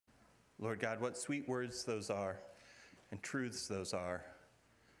Lord God, what sweet words those are and truths those are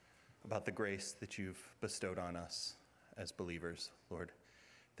about the grace that you've bestowed on us as believers, Lord.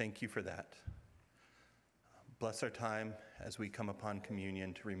 Thank you for that. Bless our time as we come upon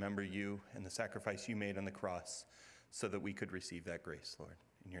communion to remember you and the sacrifice you made on the cross so that we could receive that grace, Lord.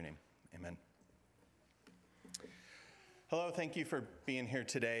 In your name, amen. Hello, thank you for being here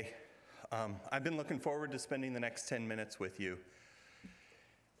today. I've been looking forward to spending the next 10 minutes with you.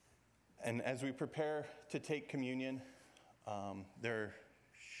 And as we prepare to take communion, there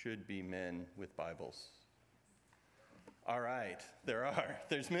should be men with Bibles. All right, there are.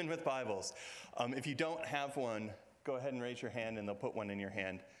 There's men with Bibles. If you don't have one, go ahead and raise your hand and they'll put one in your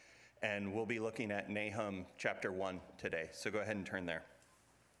hand. And we'll be looking at Nahum chapter 1 today. So go ahead and turn there.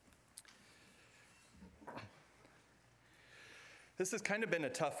 This has kind of been a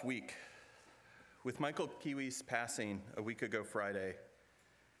tough week. With Michael Kiwi's passing a week ago Friday,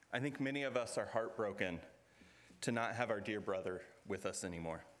 I think many of us are heartbroken to not have our dear brother with us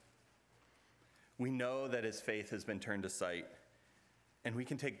anymore. We know that his faith has been turned to sight, and we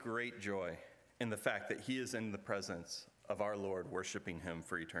can take great joy in the fact that he is in the presence of our Lord, worshiping him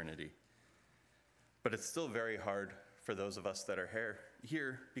for eternity. But it's still very hard for those of us that are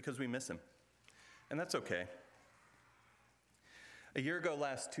here because we miss him, and that's okay. A year ago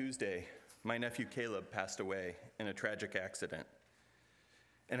last Tuesday, my nephew Caleb passed away in a tragic accident.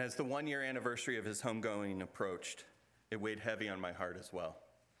 And as the 1-year anniversary of his homegoing approached, it weighed heavy on my heart as well.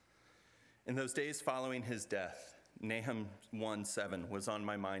 In those days following his death, Nahum 1:7 was on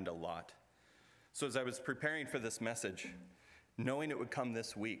my mind a lot. So as I was preparing for this message, knowing it would come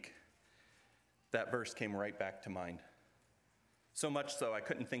this week, that verse came right back to mind. So much so I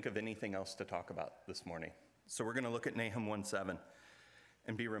couldn't think of anything else to talk about this morning. So we're going to look at Nahum 1:7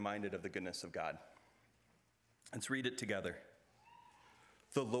 and be reminded of the goodness of God. Let's read it together.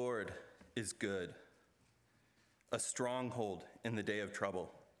 The Lord is good, a stronghold in the day of trouble,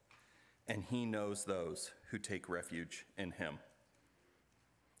 and he knows those who take refuge in him.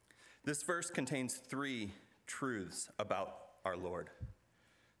 This verse contains 3 truths about our Lord.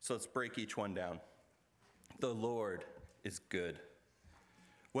 So let's break each one down. The Lord is good.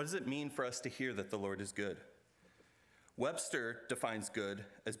 What does it mean for us to hear that the Lord is good? Webster defines good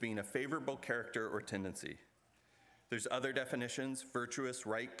as being a favorable character or tendency. There's other definitions: virtuous,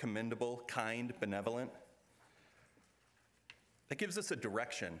 right, commendable, kind, benevolent. That gives us a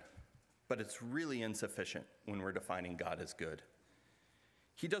direction, but it's really insufficient when we're defining God as good.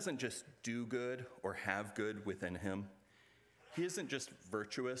 He doesn't just do good or have good within him. He isn't just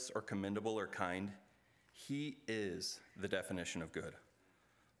virtuous or commendable or kind. He is the definition of good.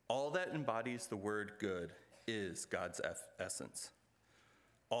 All that embodies the word good is God's essence.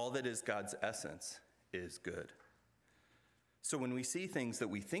 All that is God's essence is good. So when we see things that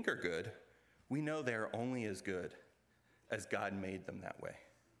we think are good, we know they are only as good as God made them that way.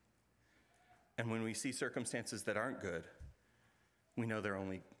 And when we see circumstances that aren't good, we know they're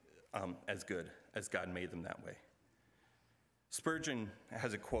only as good as God made them that way. Spurgeon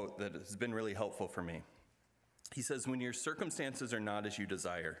has a quote that has been really helpful for me. He says, "When your circumstances are not as you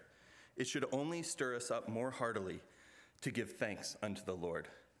desire, it should only stir us up more heartily to give thanks unto the Lord,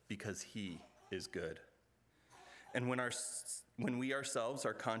 because he is good. And when we ourselves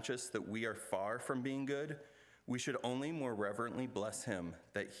are conscious that we are far from being good, we should only more reverently bless him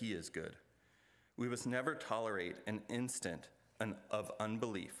that he is good. We must never tolerate an instant of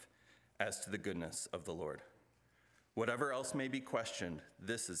unbelief as to the goodness of the Lord. Whatever else may be questioned,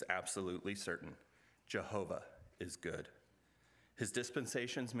 this is absolutely certain: Jehovah is good. His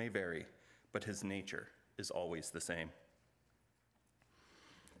dispensations may vary, but his nature is always the same."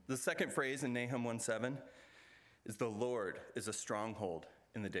 The second phrase in Nahum 1:7 is the Lord is a stronghold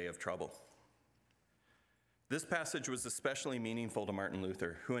in the day of trouble. This passage was especially meaningful to Martin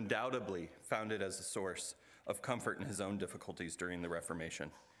Luther, who undoubtedly found it as a source of comfort in his own difficulties during the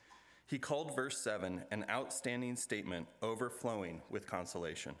Reformation. He called verse 7 an outstanding statement overflowing with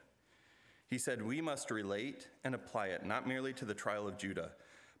consolation. He said, "We must relate and apply it not merely to the trial of Judah,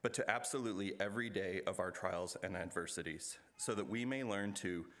 but to absolutely every day of our trials and adversities, so that we may learn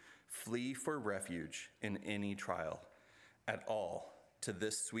to flee for refuge in any trial, at all to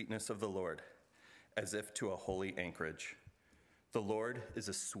this sweetness of the Lord, as if to a holy anchorage. The Lord is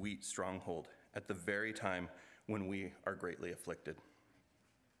a sweet stronghold at the very time when we are greatly afflicted."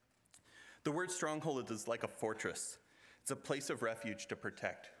 The word stronghold is like a fortress. It's a place of refuge to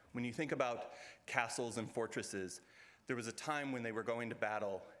protect. When you think about castles and fortresses, there was a time when they were going to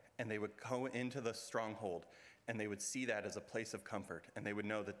battle and they would go into the stronghold and they would see that as a place of comfort, and they would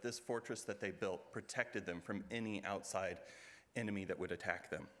know that this fortress that they built protected them from any outside enemy that would attack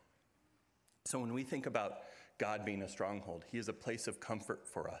them. So when we think about God being a stronghold, he is a place of comfort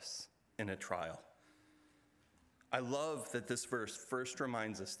for us in a trial. I love that this verse first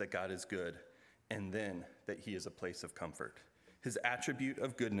reminds us that God is good, and then that he is a place of comfort. His attribute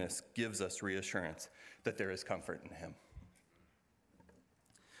of goodness gives us reassurance that there is comfort in him.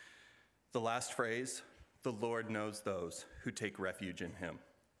 The last phrase, the Lord knows those who take refuge in him.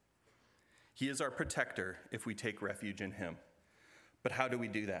 He is our protector if we take refuge in him. But how do we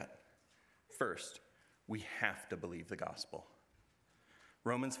do that? First, we have to believe the gospel.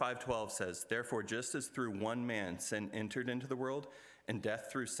 Romans 5:12 says, "Therefore, just as through one man sin entered into the world, and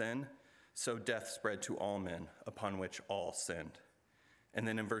death through sin, so death spread to all men, upon which all sinned." And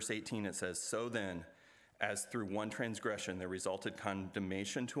then in verse 18 it says, "So then, as through one transgression there resulted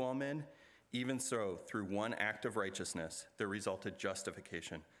condemnation to all men, even so through one act of righteousness there resulted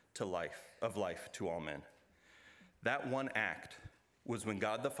justification to life to all men." That one act was when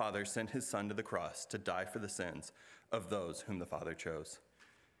God the Father sent his Son to the cross to die for the sins of those whom the Father chose.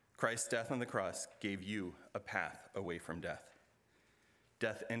 Christ's death on the cross gave you a path away from death.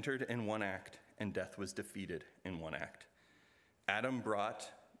 Death entered in one act, and death was defeated in one act. Adam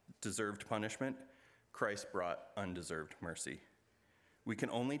brought deserved punishment. Christ brought undeserved mercy. We can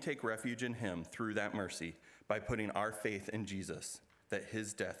only take refuge in him through that mercy by putting our faith in Jesus, that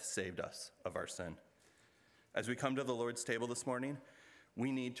his death saved us of our sin. As we come to the Lord's table this morning,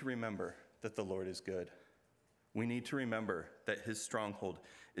 we need to remember that the Lord is good. We need to remember that his stronghold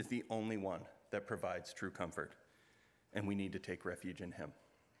is the only one that provides true comfort, and we need to take refuge in him.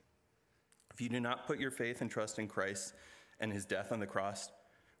 If you do not put your faith and trust in Christ and his death on the cross,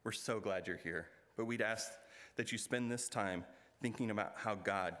 we're so glad you're here. But we'd ask that you spend this time thinking about how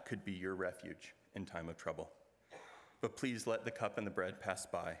God could be your refuge in time of trouble. But please let the cup and the bread pass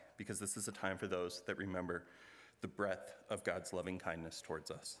by, because this is a time for those that remember the breadth of God's loving kindness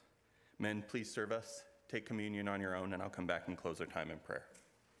towards us. Men, please serve us. Take communion on your own, and I'll come back and close our time in prayer.